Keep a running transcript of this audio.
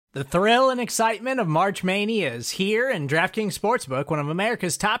The thrill and excitement of March Mania is here, and DraftKings Sportsbook, one of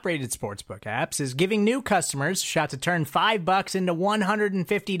America's top-rated sportsbook apps, is giving new customers a shot to turn $5 into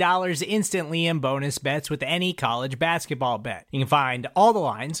 $150 instantly in bonus bets with any college basketball bet. You can find all the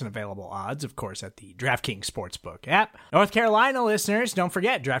lines and available odds, of course, at the DraftKings Sportsbook app. North Carolina listeners, don't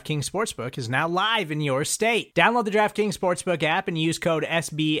forget, DraftKings Sportsbook is now live in your state. Download the DraftKings Sportsbook app and use code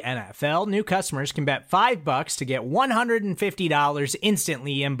SBNFL. New customers can bet $5 to get $150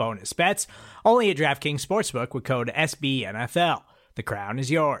 instantly in bonus bets, only at DraftKings Sportsbook with code SBNFL. The crown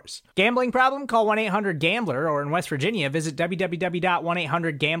is yours. Gambling problem? Call 1-800-GAMBLER, or in West Virginia, visit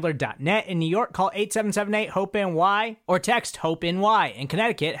www.1800gambler.net. In New York, call 8778-HOPE-NY or text HOPE-NY. In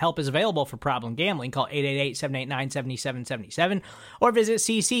Connecticut, help is available for problem gambling. Call 888-789-7777 or visit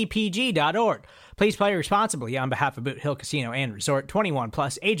ccpg.org. Please play responsibly on behalf of Boot Hill Casino and Resort. 21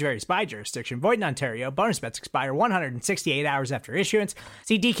 plus, age varies by jurisdiction. Void in Ontario. Bonus bets expire 168 hours after issuance.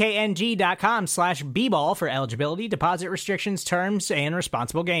 See dkng.com/bball for eligibility, deposit restrictions, terms, and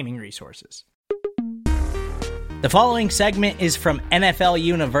responsible gaming resources. The following segment is from NFL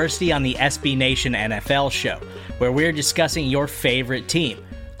University on the SB Nation NFL show, where we're discussing your favorite team.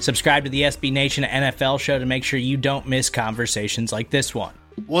 Subscribe to the SB Nation NFL show to make sure you don't miss conversations like this one.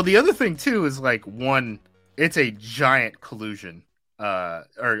 Well, the other thing too is it's a giant collusion,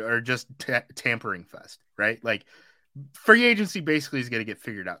 or just tampering fest, right? Like, free agency basically is going to get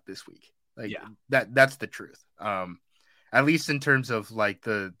figured out this week. Like, yeah, that's the truth. At least in terms of like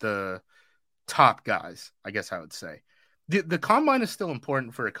the top guys, I guess I would say. The combine is still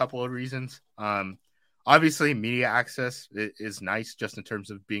important for a couple of reasons. Obviously, media access is nice just in terms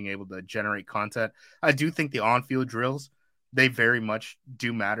of being able to generate content. I do think the on-field drills, they very much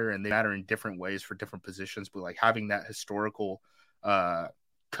do matter, and they matter in different ways for different positions. But like having that historical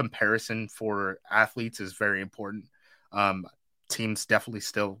comparison for athletes is very important. Teams definitely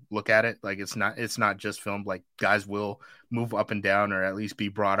still look at it. Like it's not just filmed. Like guys will move up and down, or at least be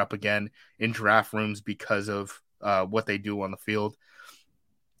brought up again in draft rooms because of what they do on the field.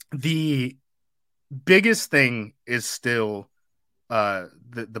 The biggest thing is still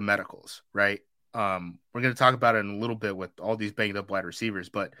the medicals, right? We're going to talk about it in a little bit with all these banged up wide receivers,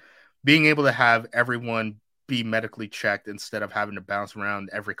 but being able to have everyone be medically checked instead of having to bounce around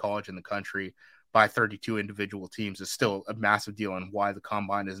every college in the country by 32 individual teams is still a massive deal, and why the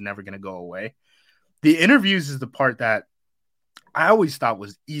combine is never going to go away. The interviews is the part that I always thought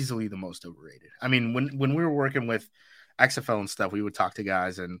was easily the most overrated. I mean, when we were working with XFL and stuff, we would talk to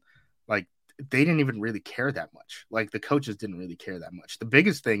guys and like, they didn't even really care that much. Like the coaches didn't really care that much. The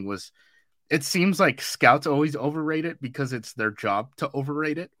biggest thing was, it seems like scouts always overrate it because it's their job to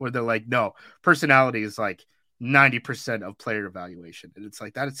overrate it, where they're like, no, personality is like 90% of player evaluation. And it's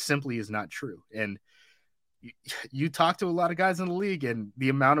like, that simply is not true. And you talk to a lot of guys in the league, and the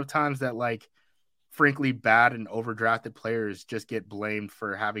amount of times that like, frankly, bad and overdrafted players just get blamed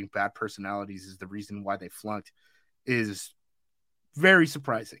for having bad personalities is the reason why they flunked is very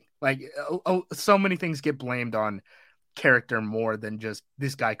surprising. Like so many things get blamed on character more than just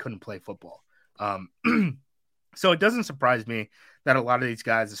this guy couldn't play football. So it doesn't surprise me that a lot of these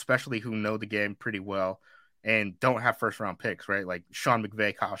guys, especially who know the game pretty well and don't have first round picks, right? Like Sean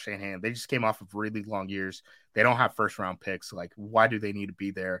McVay, Kyle Shanahan, they just came off of really long years. They don't have first round picks. Like, why do they need to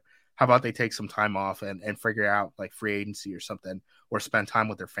be there? How about they take some time off and figure out like free agency or something, or spend time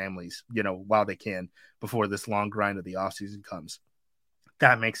with their families, while they can before this long grind of the offseason comes.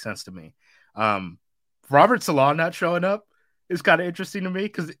 That makes sense to me. Robert Saleh not showing up is kind of interesting to me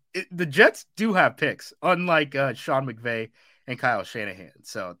because the Jets do have picks, unlike Sean McVay and Kyle Shanahan.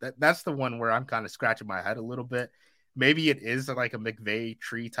 So that's the one where I'm kind of scratching my head a little bit. Maybe it is like a McVay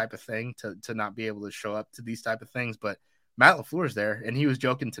tree type of thing to not be able to show up to these type of things. But Matt LaFleur's there, and he was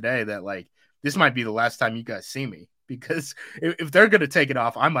joking today that like, this might be the last time you guys see me, because if they're going to take it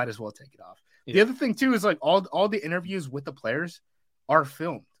off, I might as well take it off. Yeah. The other thing too is like all the interviews with the players are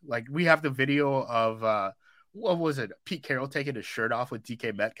filmed. Like we have the video of what was it? Pete Carroll taking his shirt off with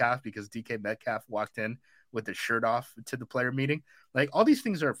DK Metcalf because DK Metcalf walked in with his shirt off to the player meeting. Like all these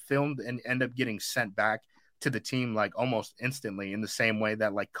things are filmed and end up getting sent back to the team like almost instantly, in the same way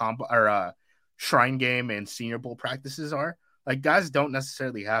that like Shrine Game and Senior Bowl practices are. Like guys don't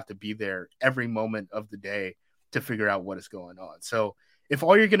necessarily have to be there every moment of the day to figure out what is going on. So if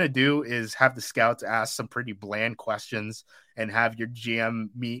all you're going to do is have the scouts ask some pretty bland questions and have your GM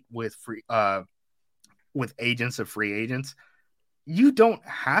meet with agents of free agents, you don't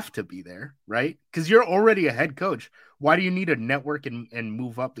have to be there, right? Because you're already a head coach. Why do you need to network and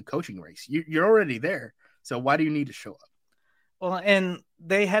move up the coaching race? You're already there. So why do you need to show up? Well, and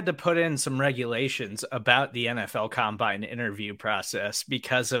they had to put in some regulations about the NFL Combine interview process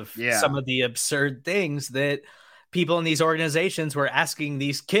because of some of the absurd things that people in these organizations were asking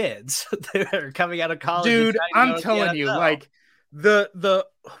these kids that are coming out of college. Dude, I'm telling you, like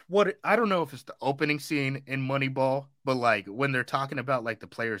what I don't know if it's the opening scene in Moneyball, but like when they're talking about like the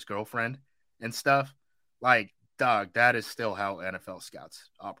player's girlfriend and stuff, like, dog, that is still how NFL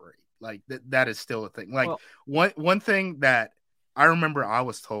scouts operate. Like that is still a thing. Like one thing that I remember I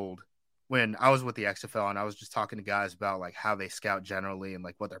was told when I was with the XFL and I was just talking to guys about like how they scout generally and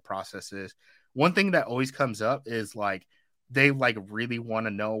like what their process is. One thing that always comes up is like they like really want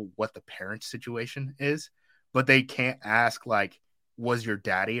to know what the parent situation is, but they can't ask like, was your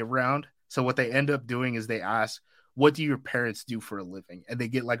daddy around? So what they end up doing is they ask, what do your parents do for a living? And they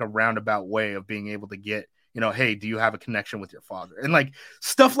get like a roundabout way of being able to get, hey, do you have a connection with your father? And like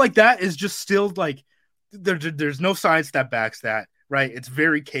stuff like that is just still like there's no science that backs that, right? It's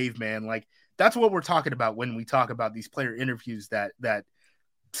very caveman. Like that's what we're talking about when we talk about these player interviews that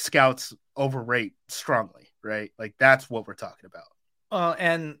scouts overrate strongly, right? Like that's what we're talking about. Well,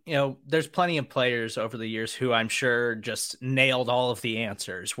 and there's plenty of players over the years who I'm sure just nailed all of the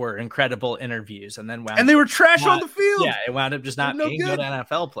answers, were incredible interviews, and then they were trash on the field. Yeah, it wound up just not being good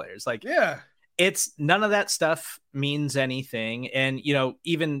NFL players. Like, it's none of that stuff means anything. And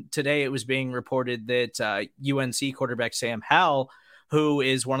even today, it was being reported that UNC quarterback Sam Howell, who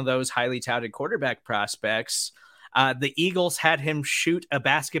is one of those highly touted quarterback prospects, the Eagles had him shoot a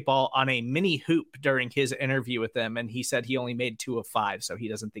basketball on a mini hoop during his interview with them, and he said he only made 2 of 5, so he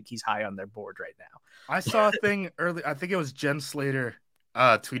doesn't think he's high on their board right now. I saw a thing early. I think it was Jen Slater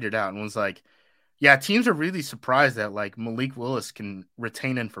tweeted out and was like, yeah, teams are really surprised that like Malik Willis can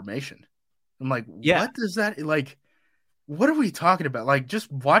retain information. I'm like, what does that like? What are we talking about? Like,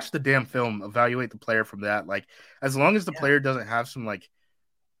 just watch the damn film, evaluate the player from that. Like, as long as the player doesn't have some like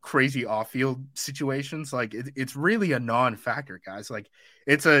crazy off-field situations, like it's really a non-factor, guys. Like,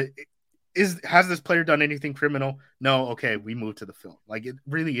 has this player done anything criminal? No. Okay, we move to the film. Like, it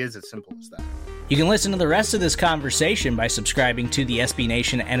really is as simple as that. You can listen to the rest of this conversation by subscribing to the SB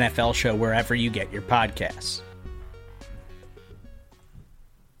Nation NFL show wherever you get your podcasts.